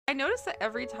I notice that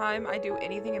every time I do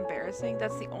anything embarrassing,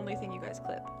 that's the only thing you guys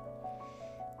clip.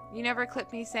 You never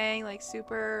clip me saying like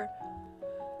super...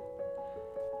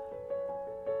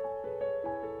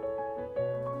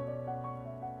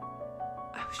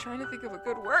 I was trying to think of a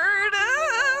good word.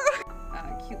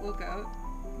 Cute little goat.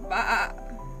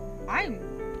 I'm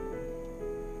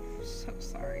so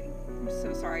sorry. I'm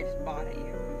so sorry I just bought at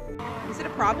you. Is it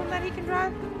a problem that he can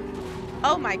drive?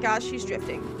 Oh my gosh, he's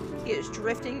drifting. He is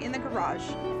drifting in the garage.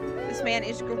 This man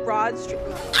is garage.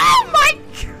 Oh my!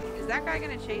 Is that guy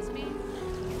gonna chase me?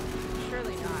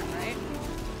 Surely not, right?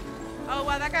 Oh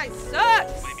wow, that guy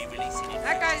sucks!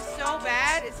 That guy's so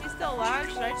bad. Is he still alive?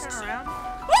 Should I turn around?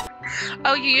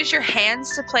 Oh, you use your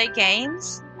hands to play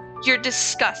games? You're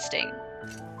disgusting.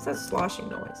 What's that sloshing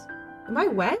noise? Am I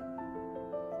wet?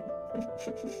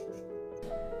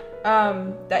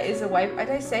 That is a wipe. Did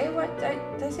I say what?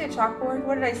 Did I say a chalkboard?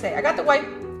 What did I say? I got the wipe.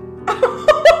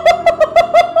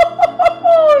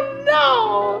 Oh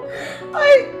no!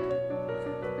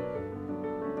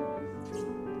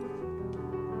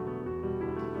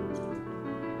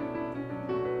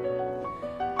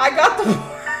 I got the board.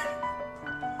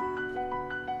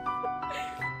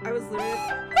 I was literally.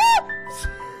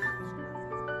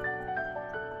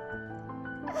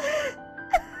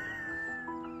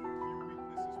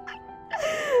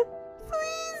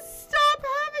 Please stop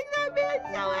having that man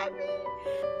yell at me.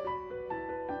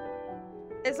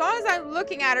 As long as I'm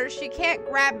looking at her, she can't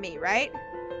grab me, right?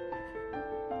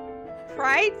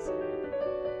 Right?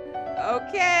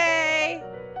 Okay.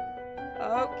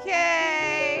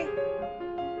 Okay.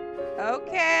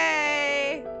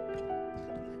 Okay.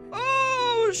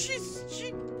 Oh, she.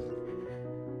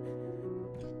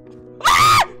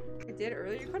 Ah! I did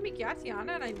earlier. You called me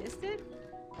Compiana and I missed it?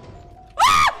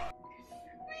 Ah!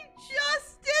 We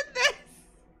just did this!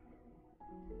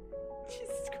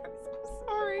 Jesus Christ, I'm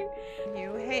sorry.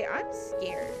 Hey, I'm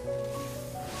scared.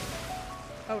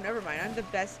 Oh, never mind. I'm the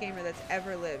best gamer that's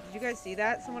ever lived. Did you guys see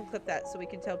that? Someone clip that so we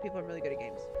can tell people I'm really good at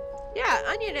games. Yeah,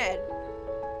 Onion Head.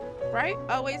 Right?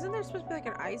 Oh, wait, isn't there supposed to be like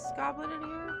an ice goblin in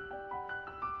here?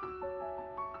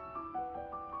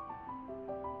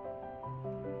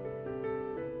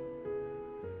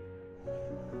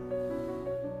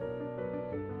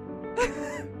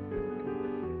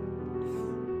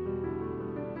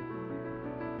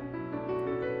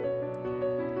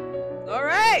 All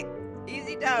right,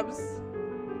 easy dubs.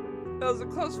 That was a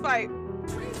close fight.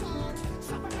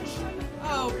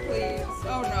 Oh please!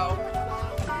 Oh no!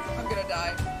 I'm gonna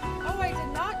die. Oh, I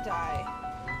did not die.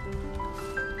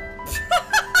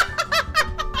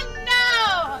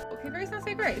 No! Okay, Grace, not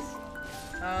say Grace.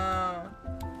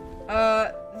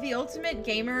 The ultimate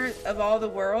gamer of all the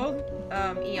world,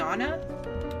 Iana.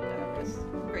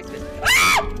 Grace.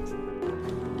 Ah!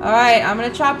 All right, I'm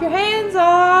gonna chop your hands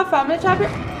off. I'm gonna chop your.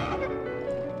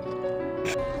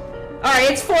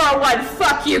 Alright, it's 401.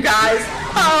 Fuck you guys.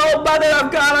 Oh, mother of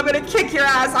God, I'm gonna kick your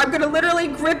ass. I'm gonna literally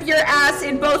grip your ass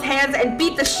in both hands and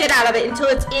beat the shit out of it until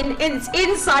it's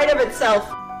inside of itself.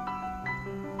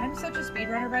 I'm such a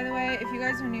speedrunner, by the way. If you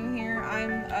guys are new here,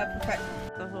 I'm a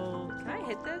professional. The whole... Can I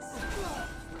hit this?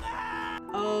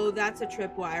 Oh, that's a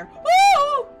tripwire.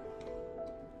 Woo!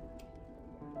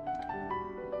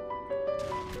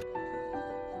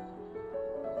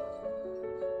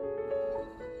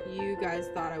 You guys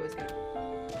thought I was gonna.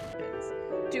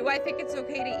 Do I think it's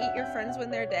okay to eat your friends when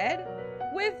they're dead?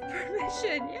 With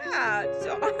permission, yeah.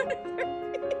 To honor their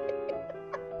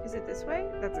Is it this way?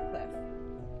 That's a cliff.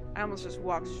 I almost just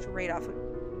walked straight off of.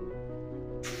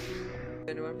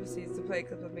 Anyone proceeds to play a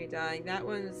clip of me dying. That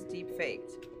one is deep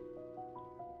faked.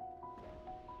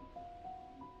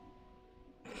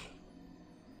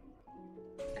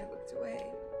 I looked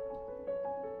away.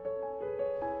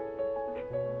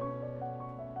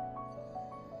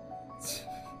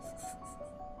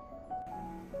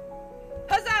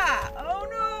 Huzzah! Oh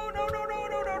no, no, no, no,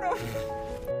 no, no, no.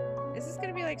 Is this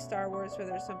gonna be like Star Wars where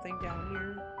there's something down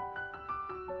here?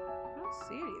 I don't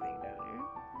see anything down here.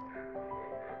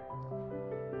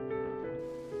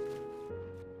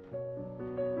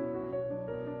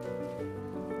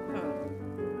 Huh.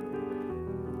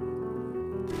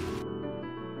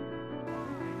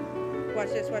 Watch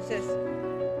this, watch this.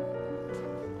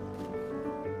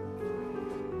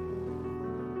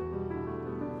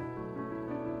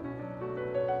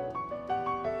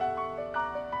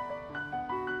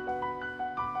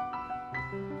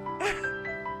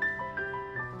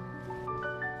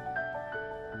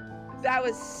 That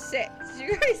was sick. Did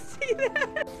you guys see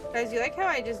that? Guys, you like how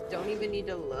I just don't even need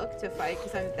to look to fight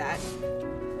because I'm that...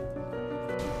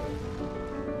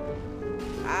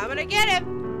 I'm gonna get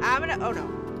him! I'm gonna... Oh no.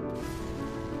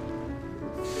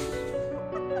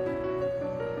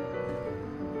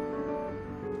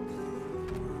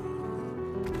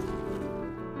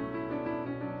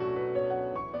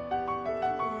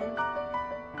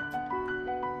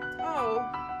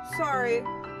 sorry.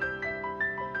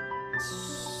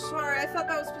 Sorry, I thought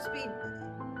that was supposed to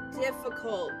be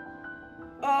difficult.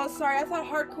 Oh, sorry, I thought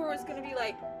hardcore was gonna be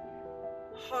like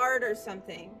hard or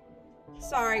something.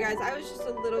 Sorry guys, I was just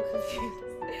a little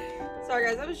confused. Sorry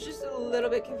guys, I was just a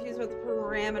little bit confused about the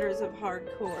parameters of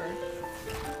hardcore.